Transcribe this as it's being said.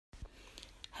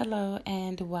Hello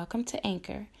and welcome to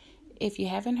Anchor. If you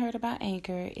haven't heard about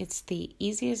Anchor, it's the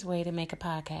easiest way to make a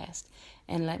podcast,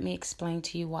 and let me explain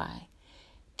to you why.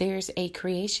 There's a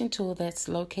creation tool that's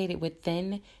located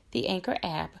within the Anchor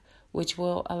app, which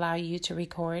will allow you to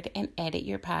record and edit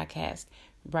your podcast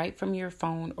right from your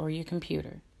phone or your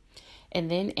computer. And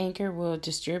then Anchor will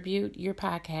distribute your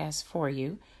podcast for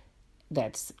you.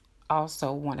 That's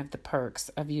also one of the perks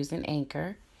of using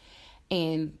Anchor.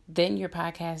 And then your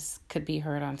podcast could be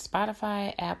heard on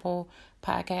Spotify, Apple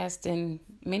Podcasts, and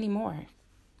many more.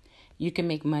 You can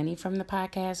make money from the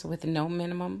podcast with no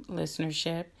minimum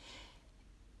listenership.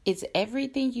 It's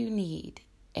everything you need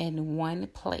in one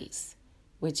place,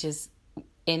 which is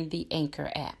in the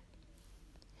Anchor app.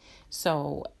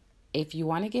 So if you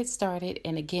want to get started,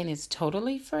 and again, it's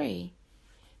totally free,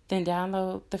 then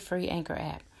download the free Anchor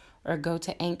app or go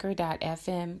to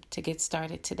anchor.fm to get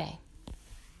started today.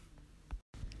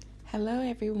 Hello,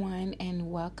 everyone, and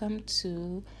welcome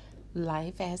to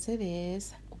Life as It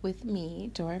Is with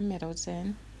me, Dora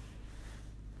Middleton.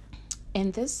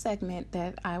 In this segment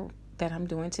that I'm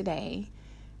doing today,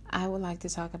 I would like to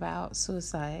talk about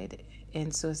suicide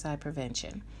and suicide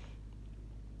prevention.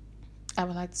 I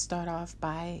would like to start off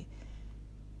by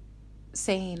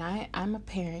saying I'm a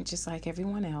parent just like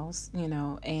everyone else,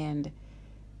 and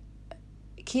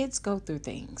kids go through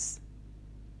things.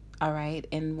 All right.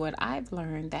 And what I've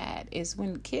learned that is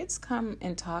when kids come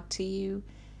and talk to you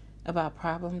about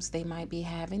problems they might be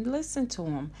having, listen to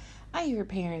them. I hear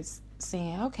parents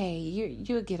saying, okay,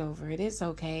 you'll get over it. It's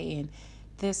okay. And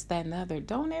this, that, and the other.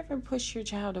 Don't ever push your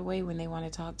child away when they want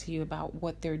to talk to you about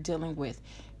what they're dealing with,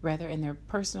 whether in their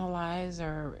personal lives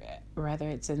or whether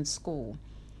it's in school.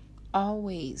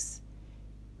 Always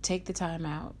take the time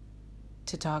out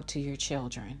to talk to your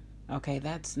children. Okay.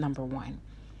 That's number one.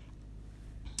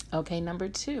 Okay, number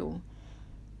two,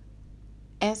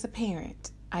 as a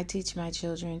parent, I teach my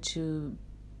children to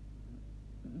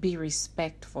be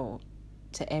respectful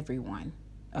to everyone,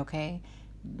 okay?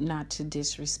 Not to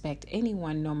disrespect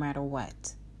anyone no matter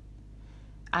what.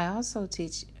 I also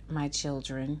teach my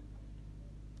children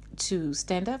to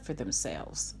stand up for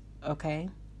themselves, okay?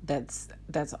 That's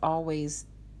always,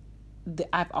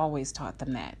 I've always taught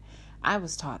them that. I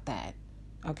was taught that,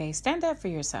 okay? Stand up for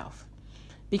yourself.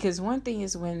 Because one thing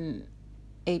is when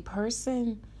a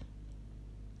person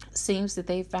seems that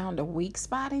they found a weak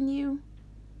spot in you,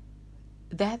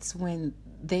 that's when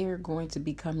they're going to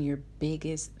become your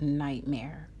biggest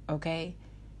nightmare, okay?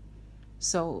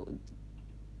 So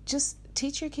just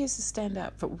teach your kids to stand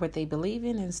up for what they believe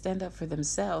in and stand up for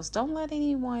themselves. Don't let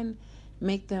anyone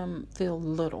make them feel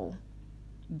little.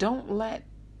 Don't let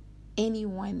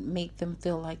anyone make them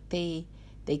feel like they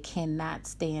cannot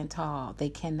stand tall. They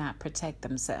cannot protect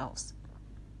themselves.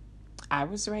 I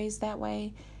was raised that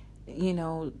way,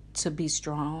 to be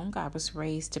strong. I was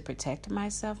raised to protect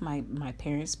myself. My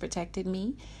parents protected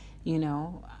me.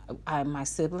 My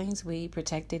siblings, we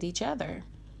protected each other.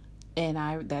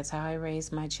 And that's how I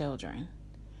raised my children.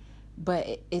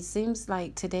 But it seems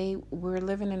like today we're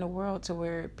living in a world to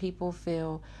where people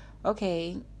feel,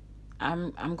 okay,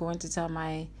 I'm going to tell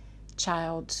my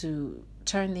child to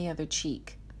turn the other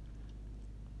cheek.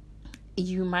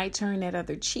 You might turn that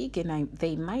other cheek and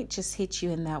they might just hit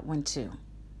you in that one too.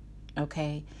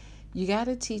 Okay? You got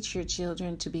to teach your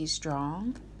children to be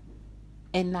strong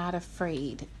and not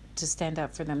afraid to stand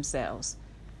up for themselves.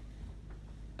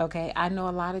 Okay? I know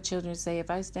a lot of children say,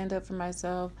 if I stand up for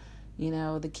myself,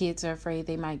 the kids are afraid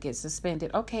they might get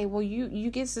suspended. Okay, well, you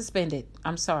get suspended.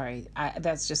 I'm sorry.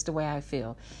 That's just the way I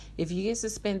feel. If you get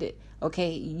suspended,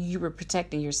 okay, you were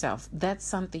protecting yourself. That's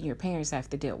something your parents have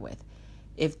to deal with.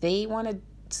 If they want to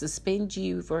suspend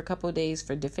you for a couple of days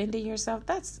for defending yourself,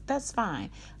 that's fine.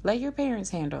 Let your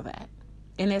parents handle that.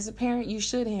 And as a parent, you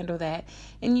should handle that.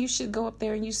 And you should go up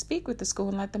there and you speak with the school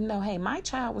and let them know, hey, my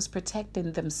child was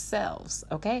protecting themselves,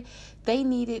 okay? They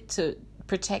needed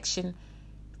protection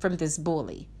from this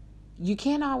bully. You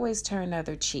can't always turn the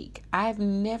other cheek. I've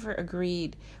never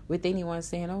agreed with anyone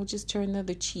saying, oh, just turn the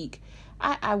other cheek.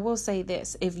 I will say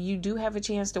this. If you do have a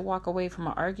chance to walk away from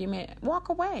an argument, walk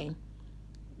away.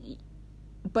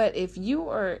 But if you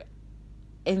are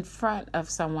in front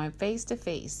of someone face to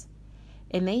face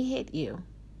and they hit you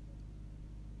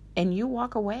and you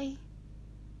walk away,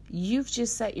 you've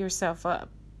just set yourself up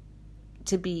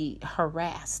to be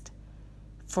harassed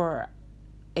for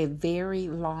a very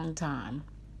long time.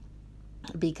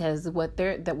 Because what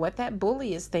that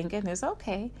bully is thinking is,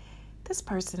 okay, this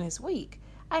person is weak.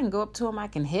 I can go up to them, I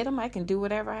can hit them, I can do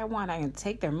whatever I want. I can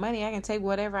take their money, I can take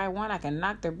whatever I want, I can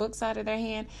knock their books out of their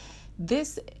hand.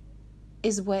 This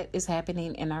is what is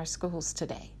happening in our schools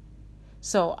today.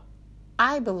 So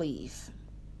I believe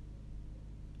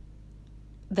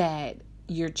that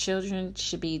your children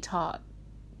should be taught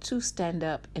to stand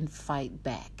up and fight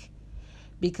back,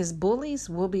 because bullies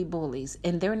will be bullies,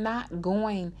 and they're not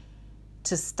going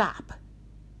to stop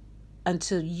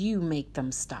until you make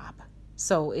them stop.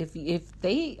 So if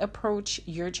they approach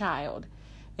your child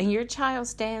and your child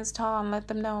stands tall and let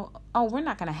them know, oh, we're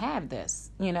not going to have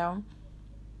this, and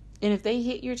if they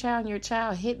hit your child and your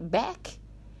child hit back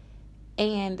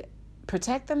and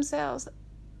protect themselves,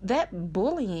 that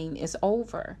bullying is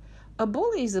over. A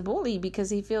bully is a bully because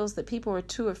he feels that people are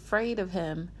too afraid of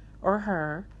him or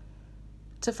her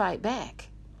to fight back.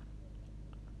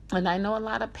 And I know a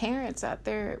lot of parents out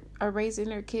there are raising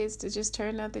their kids to just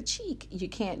turn the other cheek. You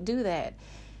can't do that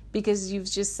because you've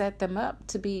just set them up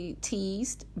to be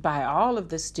teased by all of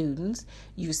the students.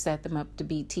 You set them up to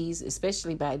be teased,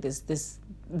 especially by this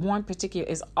one particular,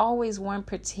 is always one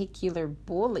particular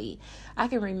bully. I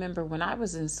can remember when I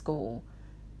was in school,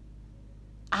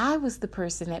 I was the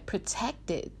person that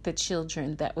protected the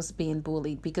children that was being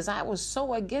bullied because I was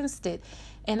so against it.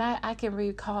 And I can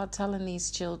recall telling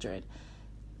these children,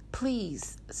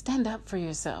 please stand up for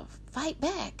yourself, fight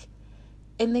back.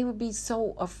 And they would be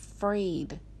so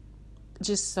afraid,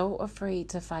 just so afraid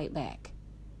to fight back.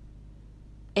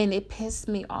 And it pissed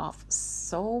me off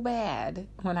so bad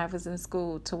when I was in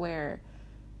school to where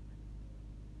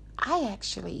I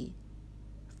actually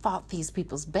fought these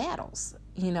people's battles,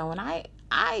 and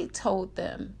I told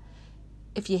them,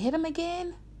 if you hit them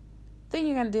again, then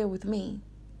you're going to deal with me.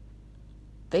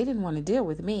 They didn't want to deal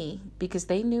with me because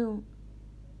they knew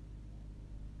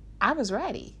I was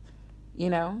ready.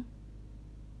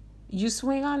 You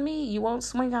swing on me, you won't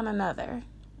swing on another.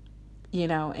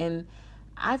 And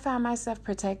I found myself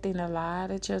protecting a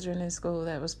lot of children in school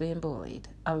that was being bullied,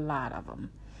 a lot of them.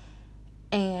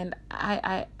 And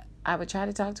I would try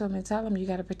to talk to them and tell them, you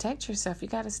got to protect yourself. You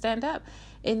got to stand up.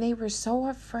 And they were so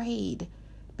afraid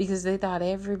because they thought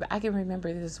I can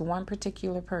remember this one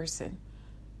particular person.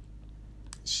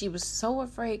 She was so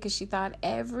afraid because she thought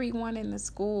everyone in the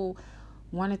school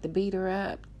wanted to beat her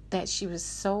up, that she was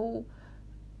so,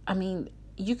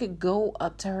 you could go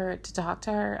up to her to talk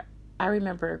to her. I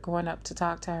remember going up to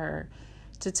talk to her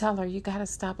to tell her, you got to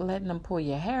stop letting them pull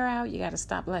your hair out. You got to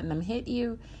stop letting them hit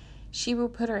you. She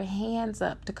would put her hands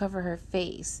up to cover her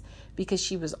face because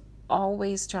she was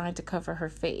always trying to cover her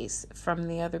face from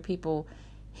the other people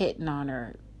hitting on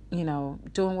her,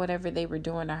 doing whatever they were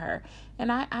doing to her. And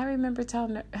I remember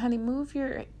telling her, honey, move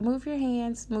your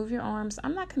hands, move your arms.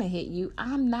 I'm not going to hit you.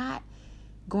 I'm not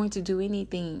going to do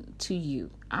anything to you.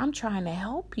 I'm trying to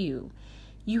help you.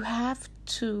 You have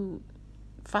to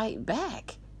fight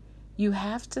back. You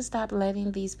have to stop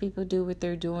letting these people do what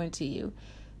they're doing to you.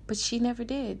 But she never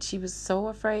did. She was so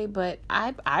afraid, but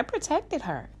I protected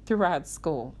her throughout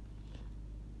school.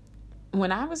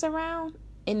 When I was around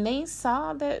and they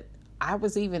saw that I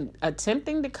was even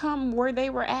attempting to come where they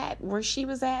were at, where she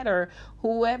was at, or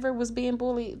whoever was being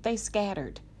bullied, they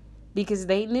scattered because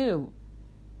they knew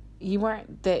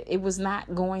that it was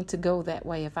not going to go that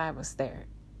way if I was there.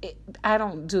 I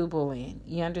don't do bullying,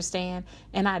 you understand?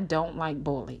 And I don't like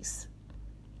bullies.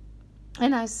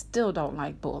 And I still don't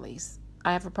like bullies.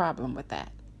 I have a problem with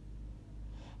that.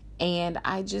 And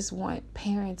I just want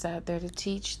parents out there to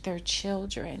teach their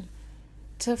children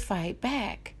to fight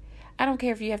back. I don't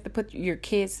care if you have to put your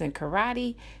kids in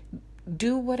karate.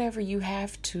 Do whatever you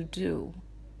have to do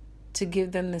to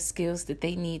give them the skills that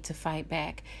they need to fight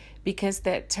back. Because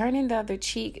that turning the other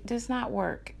cheek does not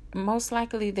work. Most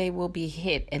likely they will be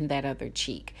hit in that other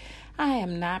cheek. I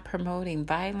am not promoting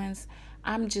violence.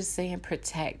 I'm just saying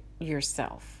protect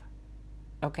yourself.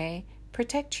 Okay?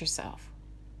 Protect yourself.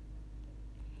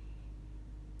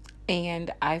 And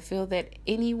I feel that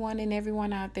anyone and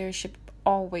everyone out there should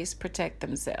always protect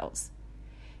themselves.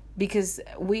 Because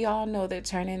we all know that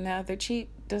turning the other cheek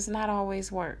does not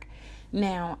always work.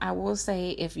 Now, I will say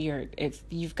if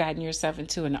you've gotten yourself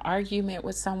into an argument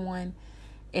with someone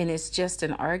and it's just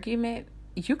an argument,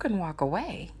 you can walk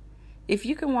away. If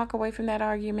you can walk away from that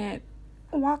argument,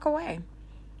 walk away.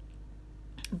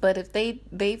 But if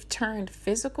they've turned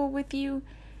physical with you,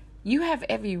 you have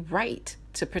every right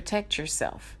to protect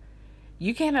yourself.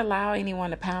 You can't allow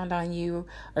anyone to pound on you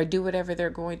or do whatever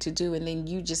they're going to do, and then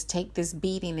you just take this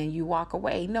beating and you walk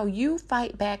away. No, you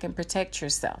fight back and protect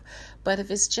yourself. But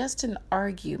if it's just an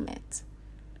argument,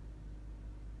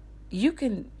 you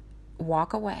can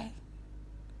walk away.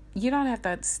 You don't have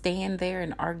to stand there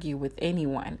and argue with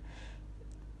anyone.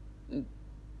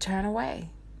 Turn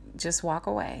away. Just walk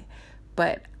away.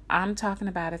 But I'm talking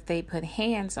about if they put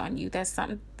hands on you, that's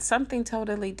something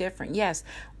totally different. Yes,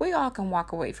 we all can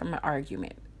walk away from an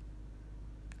argument.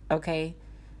 Okay?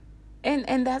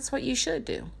 And that's what you should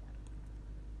do.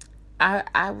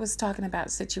 I was talking about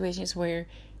situations where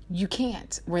you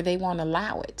can't, where they won't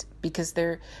allow it because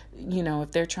they're,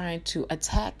 if they're trying to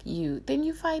attack you, then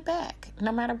you fight back.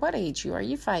 No matter what age you are,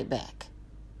 you fight back.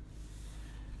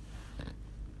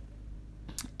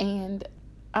 And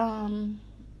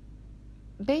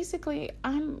basically,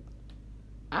 I'm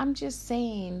just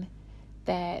saying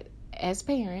that as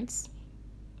parents,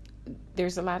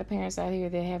 there's a lot of parents out here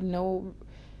that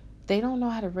they don't know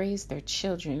how to raise their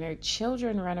children. Their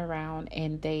children run around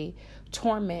and they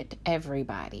torment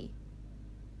everybody.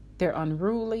 They're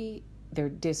unruly, they're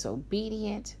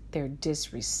disobedient, they're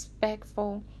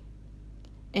disrespectful.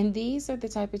 And these are the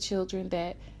type of children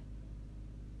that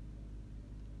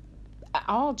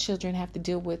all children have to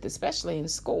deal with, especially in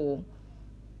school,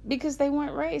 because they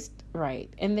weren't raised right.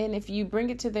 And then if you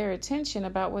bring it to their attention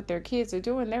about what their kids are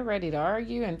doing, they're ready to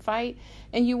argue and fight.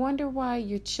 And you wonder why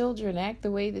your children act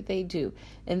the way that they do.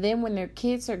 And then when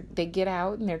they get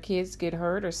out and their kids get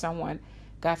hurt, or someone,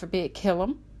 God forbid, kill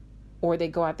them, or they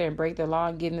go out there and break the law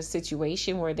and get in a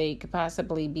situation where they could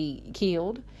possibly be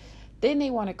killed, then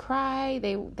they want to cry.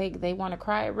 They want to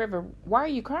cry a river. Why are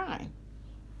you crying?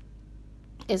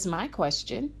 Is my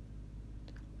question.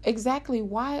 Exactly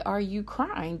why are you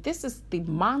crying? This is the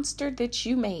monster that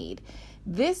you made.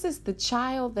 This is the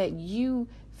child that you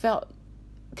felt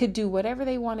could do whatever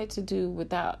they wanted to do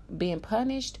without being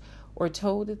punished or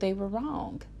told that they were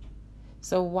wrong.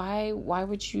 So why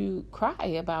would you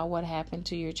cry about what happened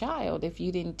to your child if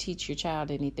you didn't teach your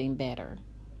child anything better?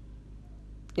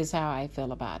 Is how I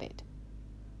feel about it.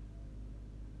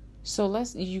 So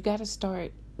you got to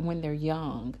start when they're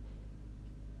young.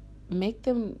 Make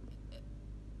them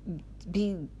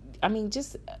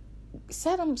just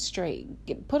set them straight.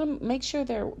 Make sure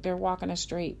they're walking a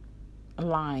straight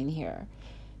line here.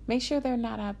 Make sure they're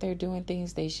not out there doing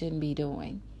things they shouldn't be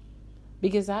doing.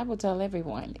 Because I will tell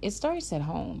everyone, it starts at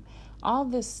home. All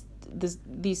these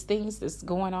things that's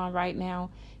going on right now,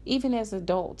 even as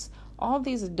adults, all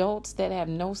these adults that have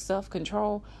no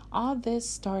self-control, all this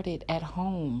started at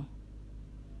home.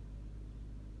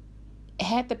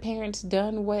 Had the parents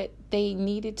done what they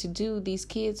needed to do, these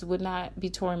kids would not be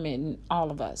tormenting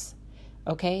all of us.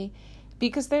 Okay?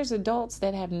 Because there's adults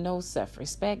that have no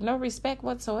self-respect, no respect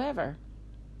whatsoever.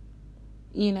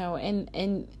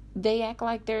 And they act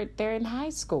like they're in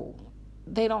high school.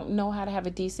 They don't know how to have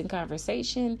a decent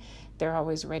conversation. They're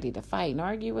always ready to fight and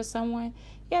argue with someone.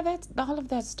 Yeah, that's all of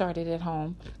that started at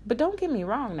home. But don't get me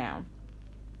wrong now.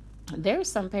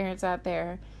 There's some parents out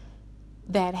there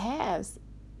that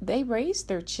they raised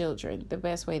their children the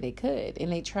best way they could,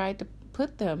 and they tried to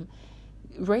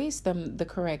raise them the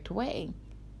correct way.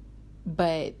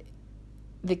 But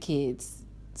the kids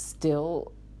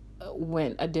still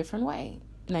went a different way.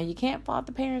 Now, you can't fault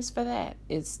the parents for that.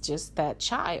 It's just that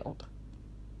child.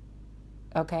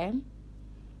 Okay?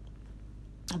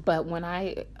 But when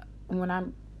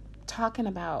I'm talking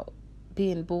about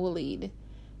being bullied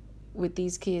with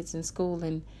these kids in school,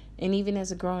 and even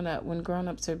as a grown-up, when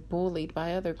grown-ups are bullied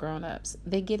by other grown-ups,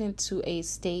 they get into a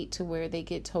state to where they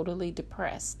get totally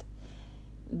depressed.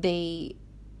 They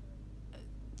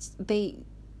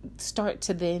start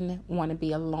to then want to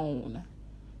be alone,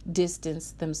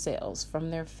 distance themselves from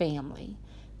their family,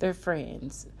 their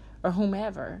friends, or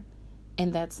whomever.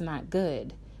 And that's not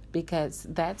good, because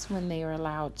that's when they are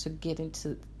allowed to get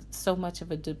into so much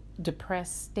of a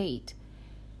depressed state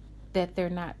that they're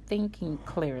not thinking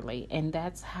clearly. And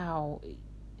that's how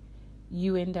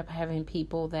you end up having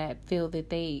people that feel that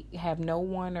they have no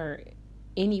one or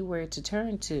anywhere to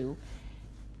turn to.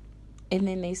 And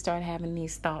then they start having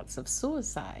these thoughts of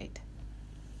suicide.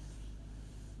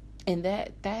 And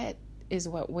that is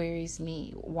what worries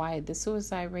me. Why the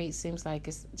suicide rate seems like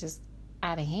it's just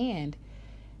out of hand.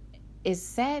 It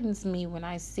saddens me when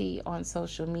I see on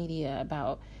social media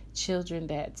about children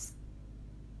that's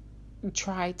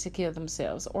tried to kill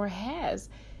themselves or has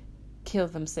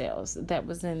killed themselves. That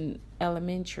was in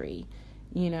elementary.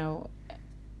 It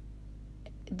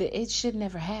should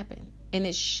never happen. And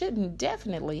it shouldn't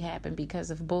definitely happen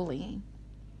because of bullying.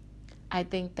 I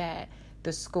think that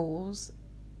the schools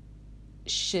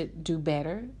should do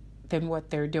better than what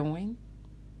they're doing.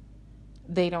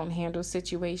 They don't handle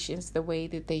situations the way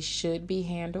that they should be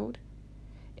handled.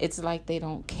 It's like they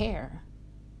don't care.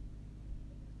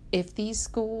 If these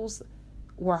schools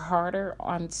were harder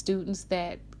on students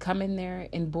that come in there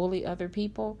and bully other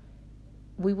people,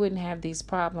 we wouldn't have these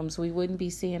problems. We wouldn't be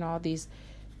seeing all these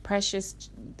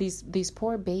these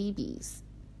poor babies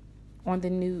on the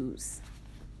news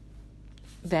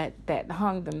that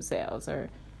hung themselves or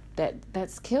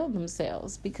that's killed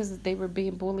themselves because they were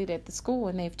being bullied at the school,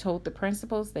 and they've told the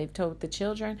principals, they've told the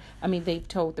children. They've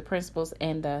told the principals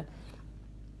and the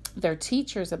their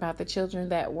teachers about the children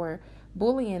that were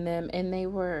bullying them, and they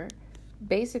were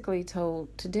basically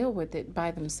told to deal with it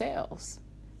by themselves,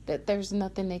 that there's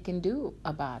nothing they can do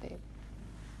about it.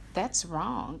 That's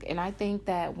wrong. And I think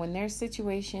that when there's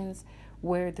situations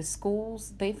where the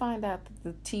schools, they find out that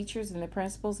the teachers and the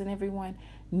principals and everyone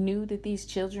knew that these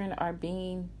children are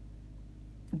being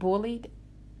bullied,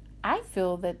 I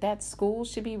feel that that school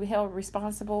should be held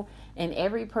responsible, and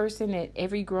every person, that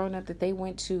every grown up that they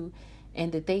went to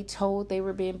and that they told they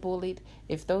were being bullied,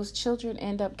 if those children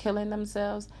end up killing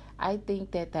themselves, I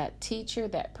think that that teacher,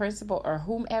 that principal, or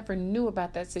whomever knew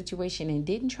about that situation and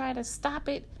didn't try to stop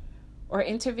it or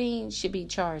intervene should be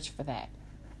charged for that.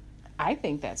 I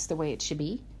think that's the way it should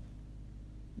be,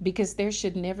 because there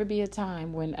should never be a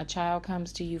time when a child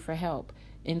comes to you for help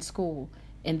in school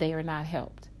and they are not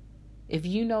helped. If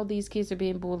you know these kids are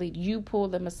being bullied, you pull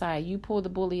them aside. You pull the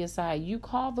bully aside. You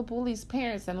call the bully's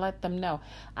parents and let them know.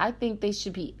 I think they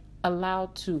should be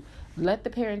allowed to let the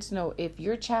parents know, if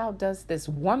your child does this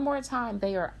one more time,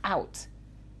 they are out.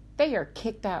 They are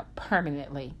kicked out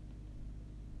permanently.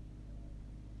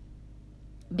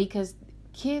 Because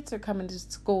kids are coming to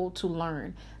school to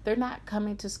learn. They're not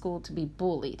coming to school to be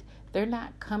bullied. They're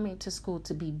not coming to school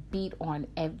to be beat on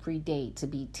every day, to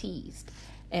be teased.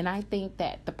 And I think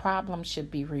that the problem should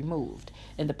be removed.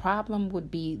 And the problem would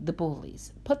be the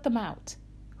bullies. Put them out.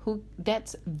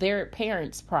 That's their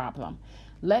parents' problem.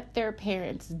 Let their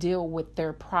parents deal with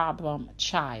their problem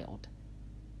child.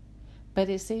 But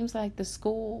it seems like the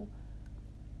school,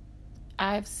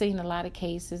 I've seen a lot of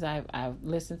cases. I've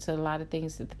listened to a lot of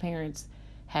things that the parents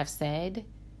have said.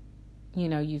 You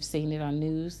know, you've seen it on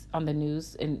the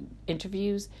news and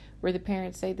interviews where the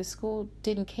parents say the school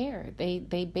didn't care. They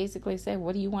basically said,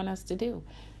 what do you want us to do?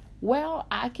 Well,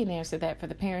 I can answer that for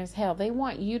the parents. Hell, they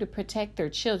want you to protect their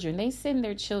children. They send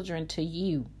their children to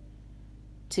you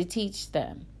to teach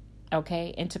them,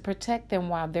 okay, and to protect them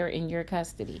while they're in your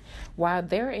custody. While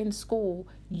they're in school,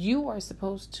 you are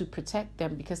supposed to protect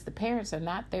them, because the parents are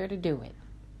not there to do it.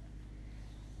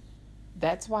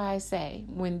 That's why I say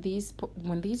when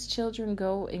these children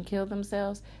go and kill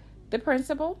themselves, the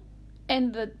principal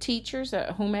and the teachers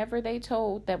or whomever they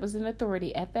told that was in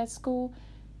authority at that school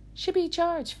should be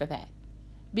charged for that,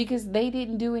 because they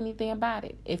didn't do anything about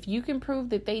it. If you can prove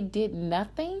that they did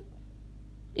nothing,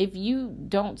 if you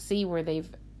don't see where they've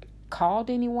called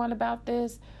anyone about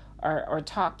this or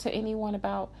talked to anyone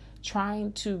about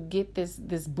trying to get this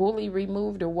bully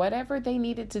removed or whatever they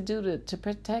needed to do to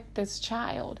protect this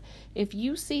child, if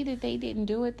you see that they didn't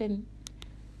do it, then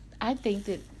I think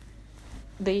that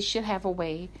they should have a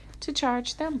way to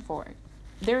charge them for it.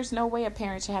 There's no way a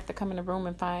parent should have to come in a room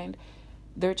and find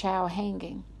their child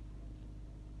hanging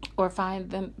or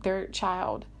find their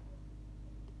child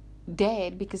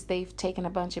dead because they've taken a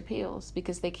bunch of pills,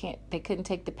 because they couldn't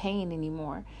take the pain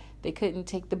anymore. They couldn't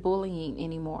take the bullying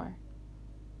anymore.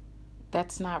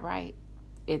 That's not right.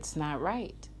 It's not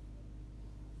right.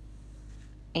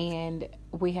 And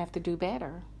we have to do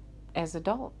better as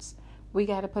adults. We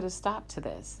got to put a stop to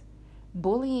this.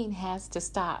 Bullying has to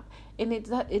stop. And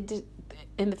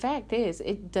and the fact is,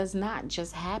 it does not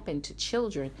just happen to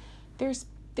children. There's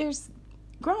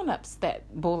grown-ups that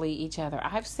bully each other.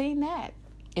 I've seen that.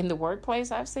 In the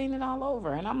workplace, I've seen it all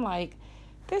over. And I'm like,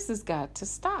 this has got to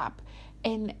stop.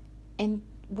 And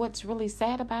what's really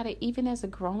sad about it, even as a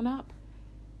grown-up,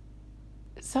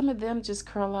 some of them just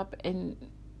curl up and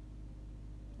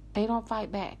they don't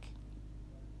fight back.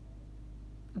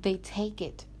 They take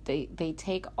it. They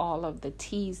take all of the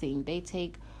teasing. They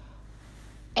take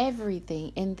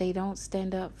everything, and they don't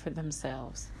stand up for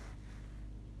themselves.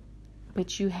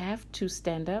 But you have to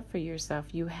stand up for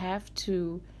yourself. You have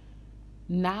to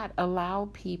not allow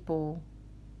people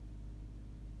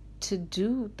to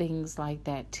do things like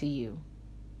that to you.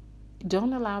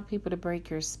 Don't allow people to break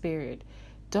your spirit.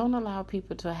 Don't allow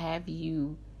people to have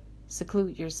you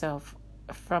seclude yourself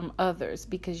from others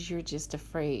because you're just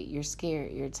afraid, you're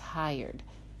scared, you're tired.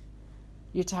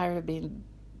 You're tired of being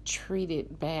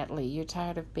treated badly. You're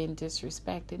tired of being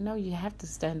disrespected. No, you have to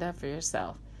stand up for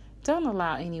yourself. Don't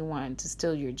allow anyone to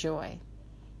steal your joy.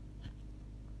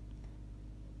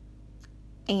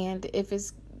 And if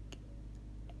it's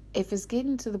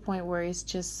getting to the point where it's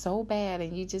just so bad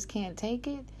and you just can't take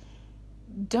it,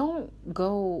 don't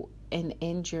go and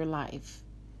end your life.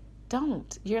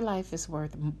 Don't. Your life is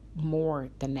worth more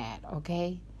than that,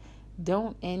 okay?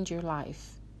 Don't end your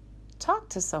life. Talk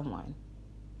to someone.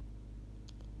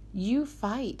 You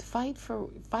fight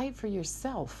for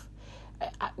yourself.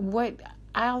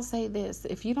 I'll say this,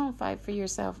 if you don't fight for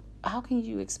yourself, how can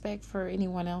you expect for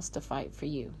anyone else to fight for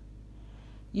you?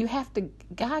 You have to,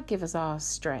 God give us all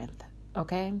strength,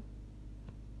 okay?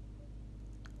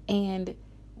 And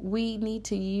we need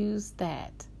to use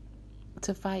that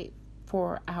to fight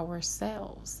for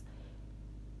ourselves.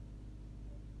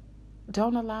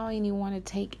 Don't allow anyone to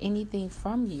take anything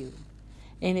from you.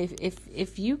 And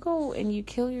if you go and you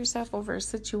kill yourself over a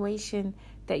situation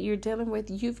that you're dealing with,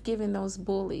 you've given those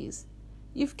bullies,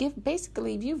 you've given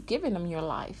them your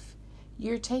life.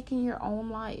 You're taking your own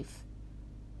life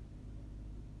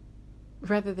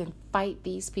rather than fight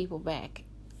these people back.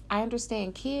 I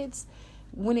understand kids.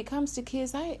 When it comes to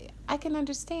kids, I can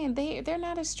understand they're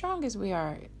not as strong as we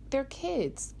are. They're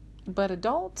kids. But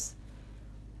adults,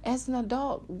 as an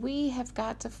adult, we have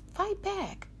got to fight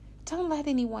back. Don't let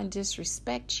anyone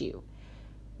disrespect you.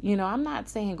 I'm not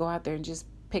saying go out there and just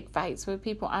pick fights with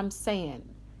people. I'm saying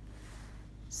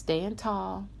stand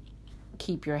tall,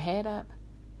 keep your head up,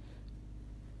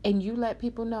 and you let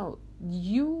people know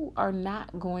you are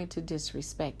not going to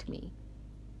disrespect me.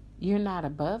 You're not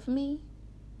above me.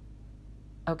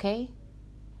 Okay?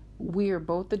 We're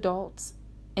both adults,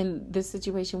 and this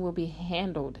situation will be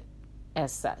handled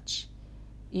as such.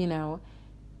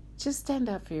 Just stand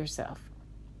up for yourself.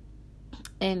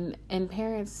 And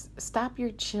parents, stop your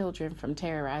children from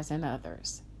terrorizing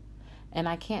others. And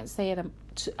I can't say it,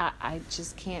 I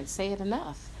just can't say it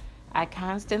enough. I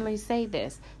constantly say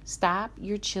this. Stop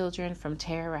your children from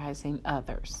terrorizing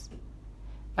others.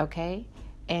 Okay?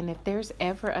 And if there's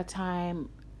ever a time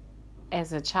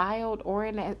as a child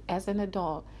or as an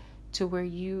adult to where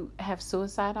you have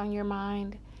suicide on your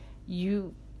mind,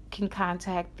 you can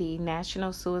contact the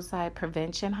National Suicide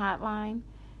Prevention Hotline.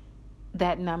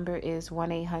 That number is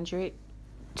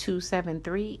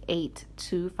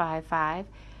 1-800-273-8255.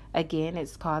 Again,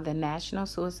 it's called the National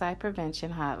Suicide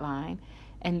Prevention Hotline,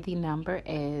 and the number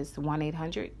is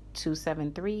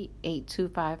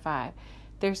 1-800-273-8255.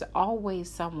 There's always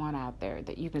someone out there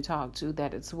that you can talk to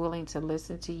that is willing to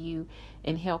listen to you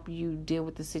and help you deal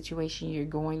with the situation you're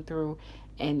going through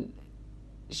and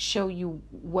show you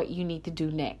what you need to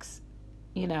do next.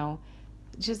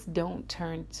 Just don't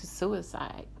turn to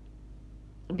suicide,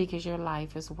 because your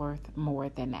life is worth more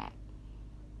than that.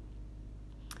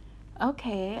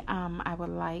 Okay, I would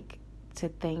like to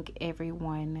thank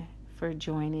everyone for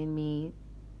joining me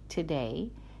today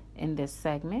in this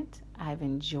segment. I've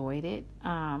enjoyed it.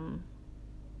 I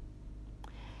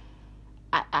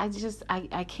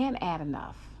can't add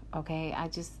enough, okay? I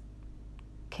just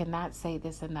cannot say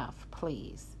this enough.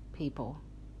 Please, people,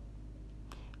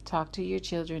 talk to your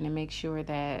children and make sure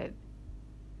that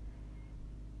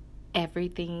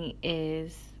everything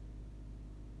is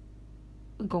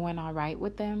going all right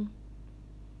with them.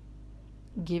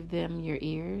 Give them your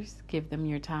ears. Give them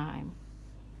your time.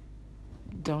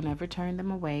 Don't ever turn them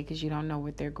away, because you don't know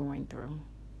what they're going through.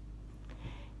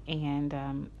 And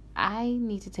I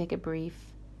need to take a brief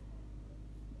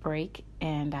break,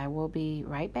 and I will be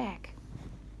right back.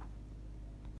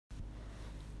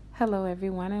 Hello,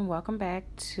 everyone, and welcome back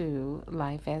to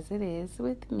Life as It Is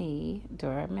with me,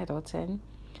 Dora Middleton.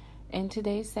 In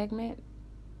today's segment,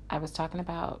 I was talking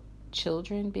about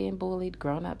children being bullied,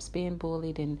 grown-ups being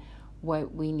bullied, and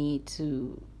what we need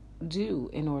to do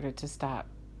in order to stop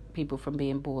people from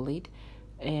being bullied.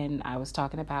 And I was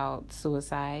talking about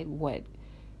suicide, what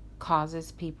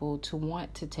causes people to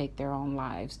want to take their own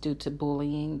lives due to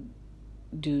bullying,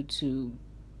 due to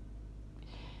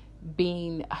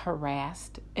being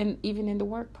harassed, and even in the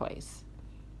workplace.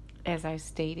 As I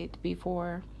stated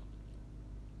before,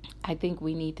 I think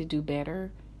we need to do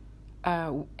better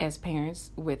as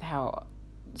parents with how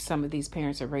some of these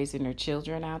parents are raising their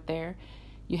children out there.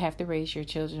 You have to raise your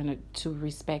children to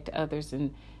respect others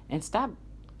and stop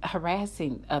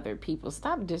harassing other people.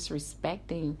 Stop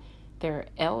disrespecting their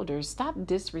elders. Stop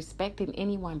disrespecting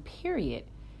anyone, period.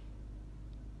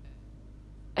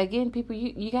 Again, people,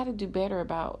 you got to do better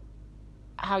about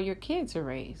how your kids are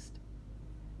raised.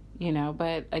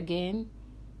 But again,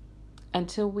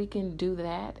 until we can do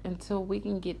that, until we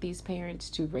can get these parents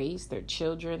to raise their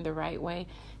children the right way,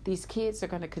 these kids are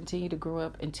going to continue to grow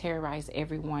up and terrorize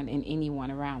everyone and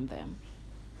anyone around them.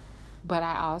 But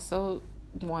I also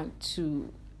want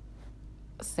to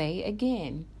say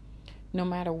again, no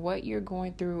matter what you're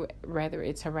going through, whether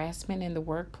it's harassment in the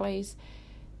workplace,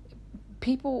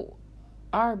 people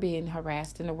are being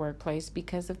harassed in the workplace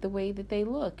because of the way that they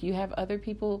look. You have other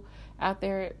people out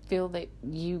there feel that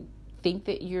you think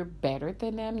that you're better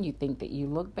than them. You think that you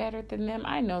look better than them.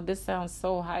 I know this sounds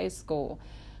so high school,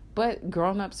 but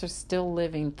grown-ups are still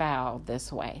living foul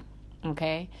this way,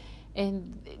 okay?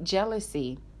 And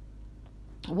jealousy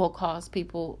will cause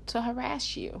people to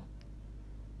harass you.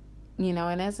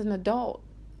 And as an adult,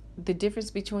 the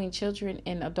difference between children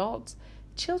and adults,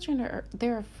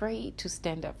 They're afraid to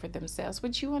stand up for themselves,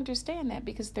 but you understand that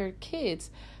because they're kids.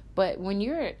 But when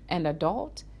you're an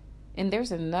adult and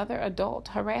there's another adult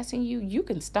harassing you, you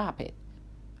can stop it.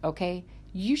 Okay?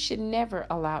 You should never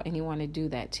allow anyone to do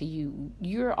that to you.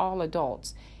 You're all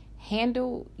adults.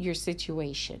 Handle your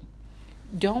situation.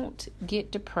 Don't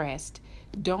get depressed.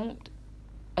 Don't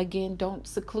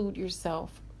seclude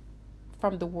yourself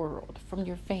from the world, from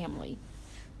your family.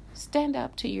 Stand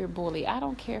up to your bully. I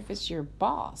don't care if it's your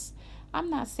boss. I'm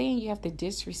not saying you have to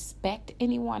disrespect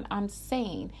anyone. I'm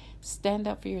saying stand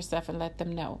up for yourself and let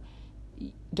them know.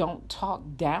 Don't talk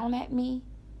down at me.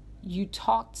 You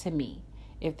talk to me.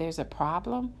 If there's a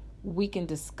problem, we can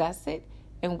discuss it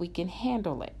and we can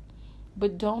handle it.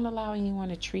 But don't allow anyone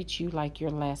to treat you like you're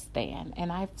less than.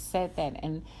 And I've said that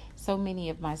in so many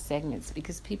of my segments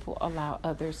because people allow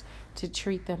others to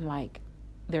treat them like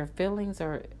their feelings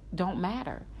or don't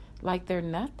matter, like they're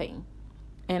nothing.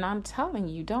 And I'm telling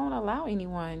you, don't allow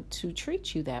anyone to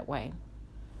treat you that way.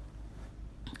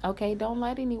 Okay, don't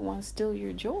let anyone steal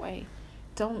your joy.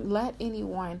 Don't let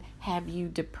anyone have you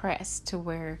depressed to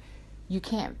where you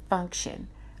can't function.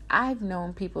 I've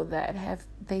known people that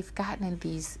they've gotten in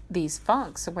these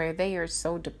funks where they are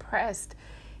so depressed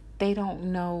they don't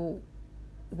know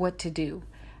what to do.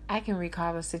 I can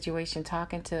recall a situation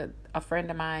talking to a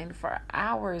friend of mine for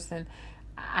hours, and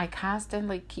I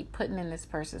constantly keep putting in this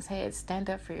person's head, stand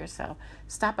up for yourself.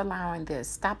 Stop allowing this.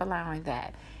 Stop allowing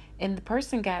that. And the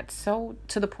person got so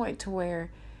to the point to where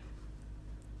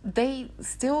they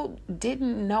still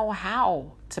didn't know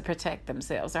how to protect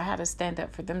themselves or how to stand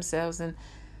up for themselves, and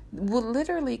will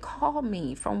literally call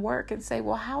me from work and say,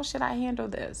 well, how should I handle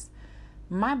this?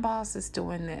 My boss is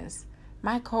doing this.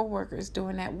 My coworker is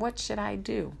doing that. What should I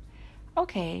do?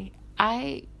 Okay,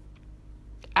 I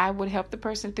would help the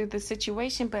person through the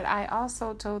situation, but I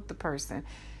also told the person,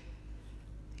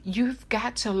 you've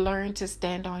got to learn to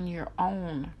stand on your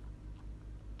own.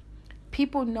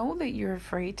 People know that you're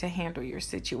afraid to handle your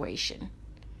situation.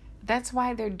 That's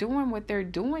why they're doing what they're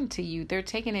doing to you. They're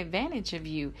taking advantage of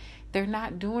you. They're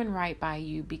not doing right by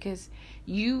you because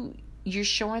you're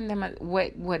showing them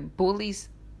what bullies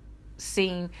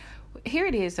seem. Here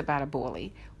it is about a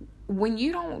bully. When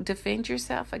you don't defend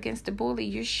yourself against a bully,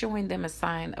 you're showing them a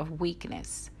sign of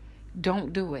weakness.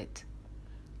 Don't do it.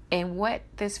 And what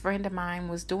this friend of mine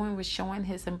was doing was showing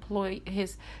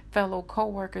his fellow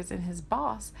coworkers and his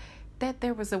boss that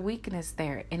there was a weakness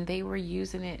there, and they were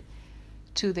using it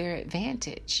to their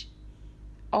advantage.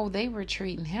 Oh, they were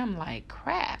treating him like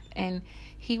crap, and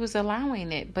he was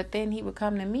allowing it. But then he would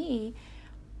come to me,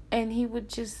 and he would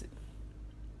just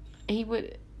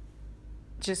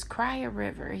cry a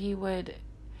river. He would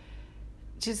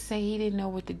just say he didn't know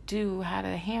what to do, how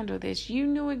to handle this. You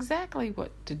knew exactly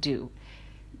what to do.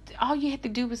 All you had to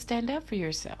do was stand up for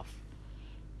yourself.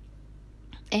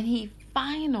 And he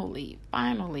finally,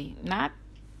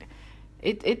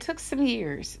 it took some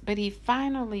years, but he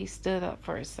finally stood up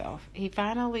for himself. He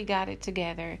finally got it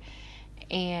together,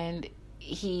 and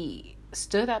he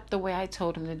stood up the way I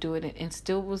told him to do it, and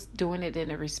still was doing it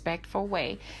in a respectful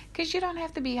way, because you don't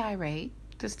have to be irate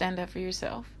to stand up for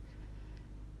yourself.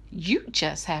 You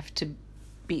just have to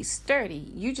be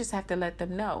sturdy. You just have to let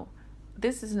them know,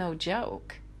 this is no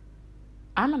joke.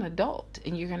 I'm an adult,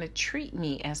 and you're going to treat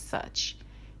me as such.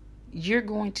 You're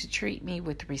going to treat me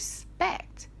with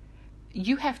respect.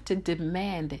 You have to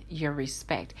demand your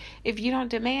respect. If you don't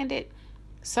demand it,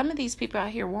 some of these people out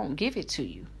here won't give it to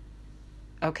you.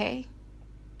 Okay?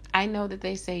 I know that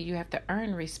they say you have to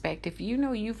earn respect. If you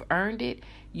know you've earned it,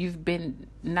 you've been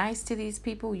nice to these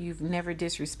people, you've never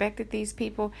disrespected these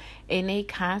people, and they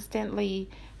constantly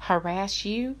harass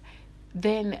you,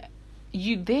 then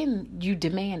you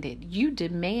demand it. You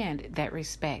demand that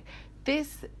respect.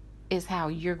 This is how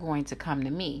you're going to come to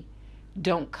me.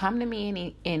 Don't come to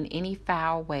me in any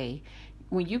foul way.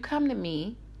 When you come to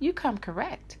me, you come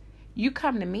correct. You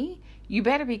come to me, you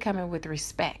better be coming with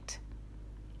respect.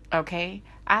 Okay?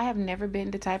 I have never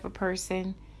been the type of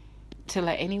person to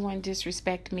let anyone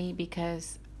disrespect me,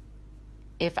 because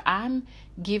if I'm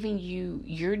giving you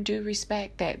your due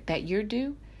respect that you're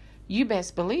due, you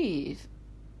best believe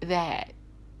that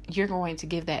you're going to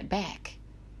give that back.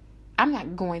 I'm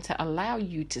not going to allow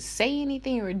you to say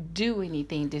anything or do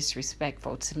anything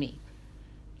disrespectful to me.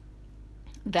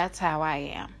 That's how I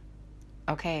am.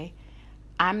 Okay?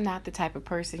 I'm not the type of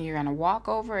person you're going to walk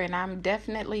over, and I'm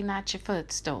definitely not your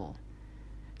footstool.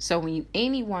 So when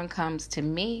anyone comes to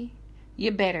me,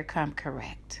 you better come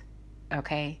correct.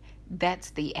 Okay?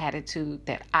 That's the attitude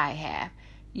that I have.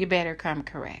 You better come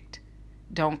correct.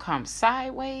 Don't come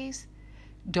sideways.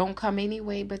 Don't come any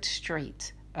way but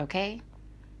straight. Okay?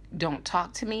 don't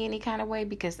talk to me any kind of way,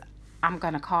 because I'm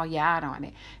going to call you out on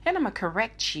it. And I'm going to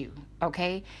correct you,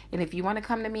 okay? And if you want to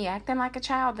come to me acting like a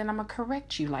child, then I'm going to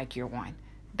correct you like you're one.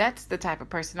 That's the type of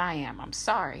person I am. I'm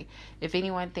sorry if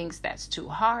anyone thinks that's too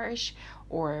harsh,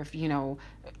 or if,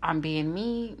 I'm being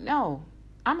mean. No,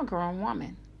 I'm a grown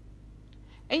woman.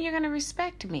 And you're going to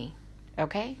respect me,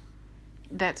 okay?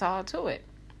 That's all to it.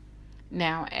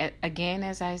 Now, again,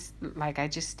 as I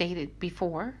just stated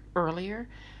before, earlier,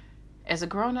 as a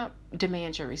grown-up,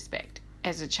 demand your respect.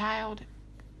 As a child,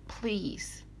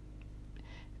 please,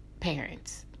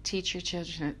 parents, teach your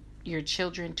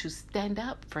children to stand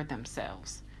up for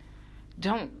themselves.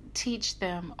 Don't teach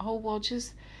them, oh, well,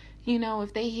 just,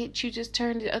 if they hit you, just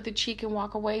turn the other cheek and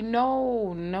walk away.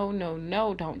 No,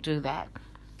 don't do that.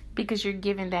 Because you're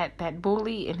giving that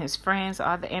bully and his friends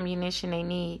all the ammunition they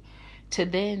need to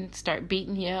then start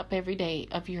beating you up every day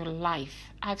of your life.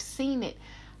 I've seen it.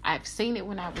 I've seen it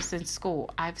when I was in school.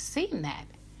 I've seen that.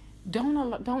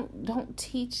 Don't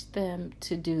teach them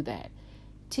to do that.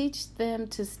 Teach them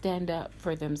to stand up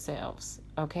for themselves,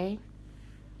 okay?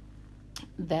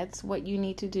 That's what you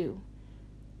need to do,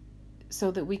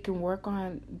 so that we can work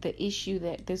on the issue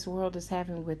that this world is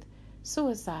having with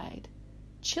suicide.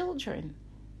 Children.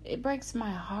 It breaks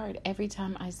my heart every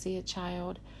time I see a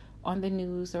child on the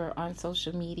news or on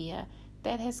social media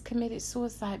that has committed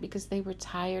suicide because they were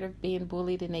tired of being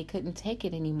bullied and they couldn't take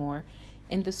it anymore,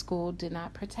 and the school did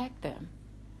not protect them.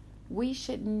 We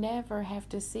should never have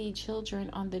to see children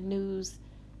on the news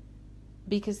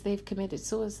because they've committed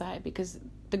suicide because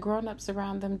the grown-ups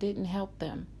around them didn't help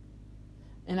them.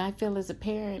 And I feel as a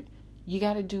parent, you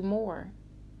got to do more,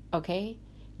 okay?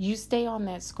 You stay on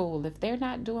that school. If they're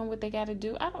not doing what they got to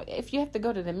do, if you have to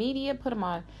go to the media, put them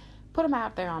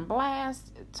out there on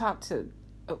blast, talk to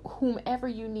whomever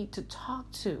you need to talk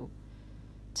to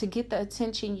get the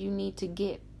attention you need to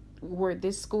get where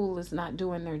this school is not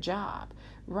doing their job.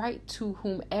 Write to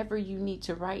whomever you need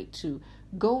to write to.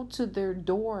 Go to their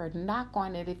door, knock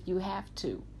on it if you have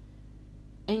to.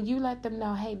 And you let them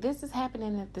know, hey, this is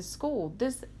happening at the school.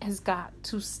 This has got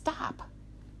to stop.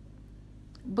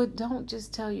 But don't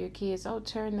just tell your kids, oh,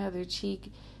 turn the other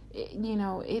cheek.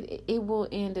 It will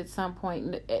end at some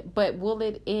point. But will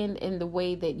it end in the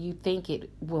way that you think it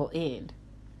will end?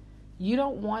 You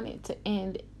don't want it to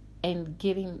end in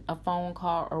getting a phone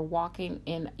call or walking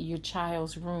in your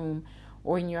child's room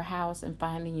or in your house and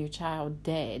finding your child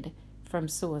dead from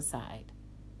suicide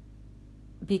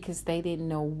because they didn't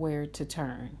know where to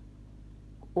turn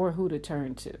or who to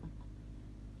turn to.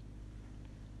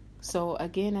 So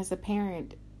again, as a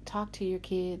parent, talk to your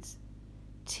kids,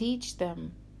 teach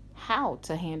them how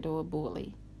to handle a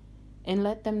bully, and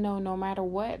let them know no matter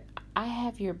what, I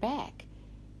have your back.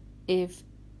 If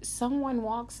someone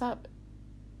walks up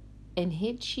and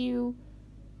hits you,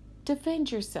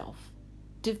 defend yourself.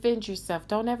 Defend yourself.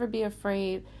 Don't ever be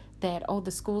afraid that, oh,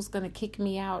 the school's going to kick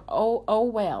me out.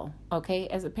 Oh, well, okay?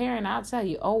 As a parent, I'll tell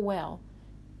you, oh, well.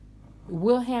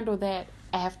 We'll handle that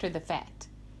after the fact.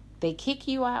 They kick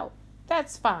you out,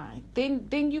 that's fine.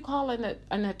 Then you call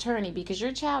an attorney because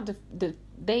your child,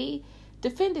 they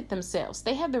defended themselves.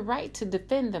 They have the right to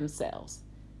defend themselves.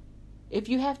 If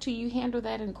you have to, you handle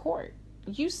that in court.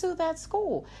 You sue that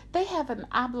school. They have an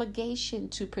obligation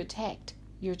to protect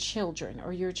your children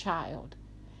or your child.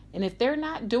 And if they're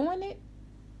not doing it,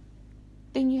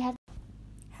 then you have...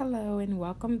 Hello and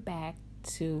welcome back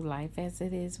to Life as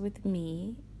It Is with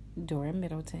me, Dora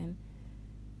Middleton.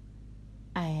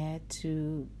 I had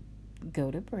to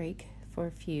go to break for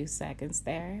a few seconds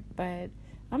there, but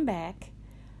I'm back.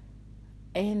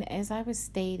 And as I was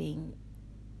stating,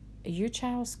 your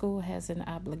child's school has an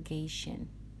obligation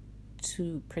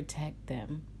to protect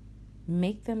them.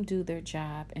 Make them do their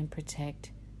job and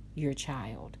protect your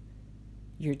child,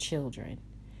 your children.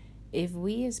 If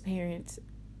we as parents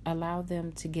allow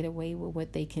them to get away with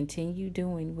what they continue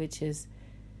doing, which is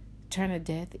turn a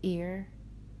deaf ear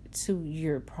to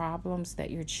your problems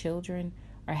that your children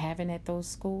are having at those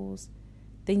schools,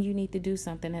 then you need to do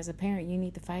something. As a parent, you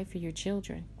need to fight for your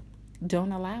children.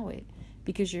 Don't allow it,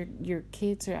 because your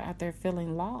kids are out there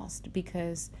feeling lost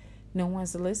because no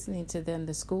one's listening to them.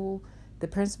 The school, the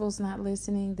principal's not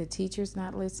listening, the teacher's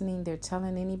not listening. They're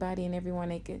telling anybody and everyone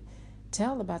they could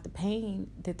tell about the pain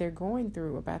that they're going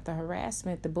through, about the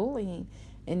harassment, the bullying,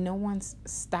 and no one's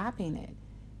stopping it.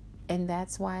 And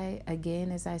that's why,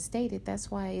 again, as I stated,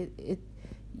 that's why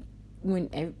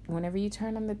whenever you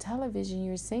turn on the television,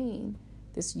 you're seeing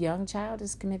this young child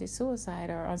has committed suicide,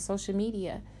 or on social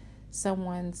media,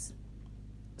 someone's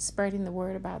spreading the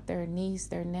word about their niece,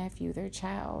 their nephew, their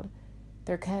child,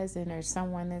 their cousin, or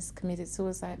someone that's committed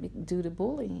suicide due to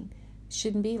bullying.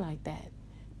 Shouldn't be like that.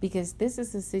 because this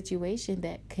is a situation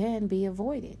that can be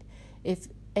avoided if,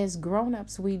 as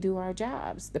grown-ups, we do our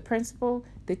jobs. The principal,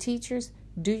 the teachers,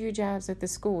 do your jobs at the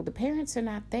school. The parents are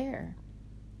not there.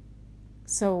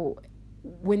 So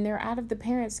when they're out of the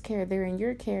parents' care, they're in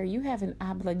your care. You have an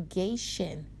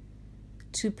obligation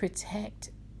to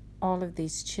protect all of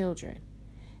these children.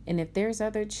 And if there's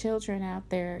other children out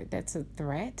there that's a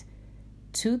threat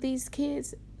to these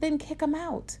kids, then kick them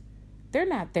out. They're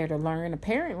not there to learn,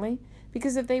 apparently,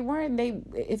 because if they weren't,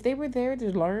 if they were there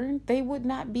to learn, they would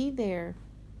not be there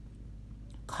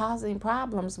causing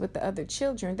problems with the other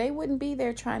children. They wouldn't be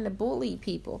there trying to bully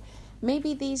people.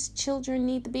 Maybe these children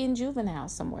need to be in juvenile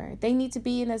somewhere. They need to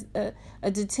be in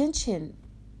a detention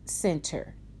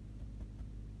center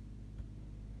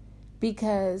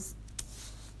because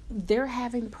they're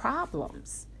having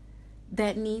problems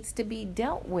that needs to be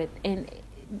dealt with. And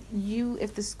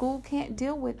if the school can't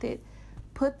deal with it,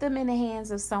 put them in the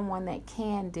hands of someone that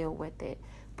can deal with it.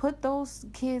 Put those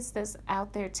kids that's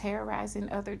out there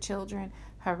terrorizing other children,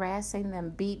 harassing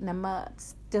them, beating them up,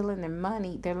 stealing their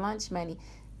money, their lunch money.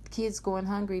 Kids going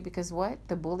hungry because what?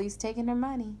 The bully's taking their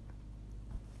money.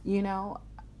 You know,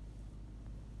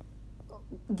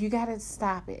 you got to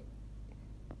stop it.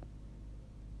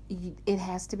 It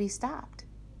has to be stopped.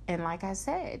 And like I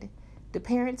said, the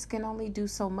parents can only do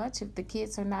so much if the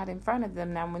kids are not in front of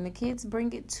them. Now, when the kids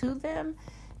bring it to them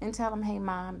and tell them, hey,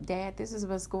 Mom, Dad, this is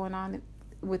what's going on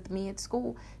with me at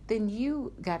school, then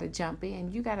you got to jump in.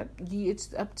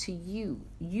 It's up to you.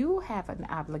 You have an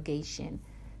obligation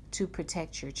to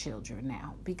protect your children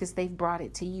now because they've brought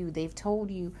it to you. They've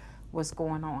told you what's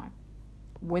going on.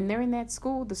 When they're in that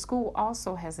school, the school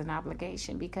also has an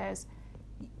obligation because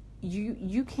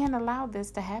you can't allow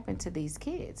this to happen to these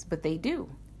kids, but they do.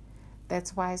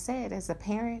 That's why I said, as a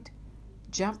parent,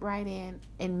 jump right in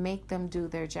and make them do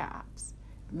their jobs.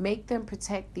 Make them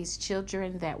protect these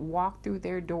children that walk through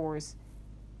their doors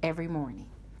every morning.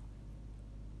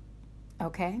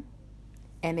 Okay?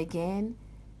 And again,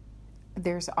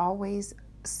 there's always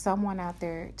someone out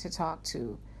there to talk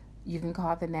to. You can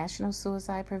call the National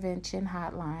Suicide Prevention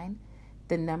Hotline.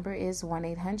 The number is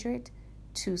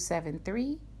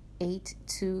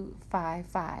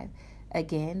 1-800-273-8255.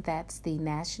 Again, that's the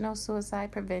National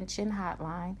Suicide Prevention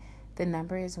Hotline. The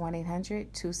number is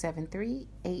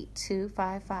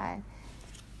 1-800-273-8255.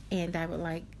 And I would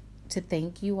like to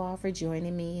thank you all for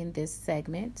joining me in this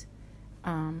segment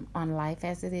on Life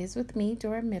as It Is with me,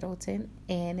 Dora Middleton.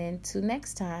 And until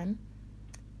next time,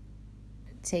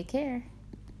 take care.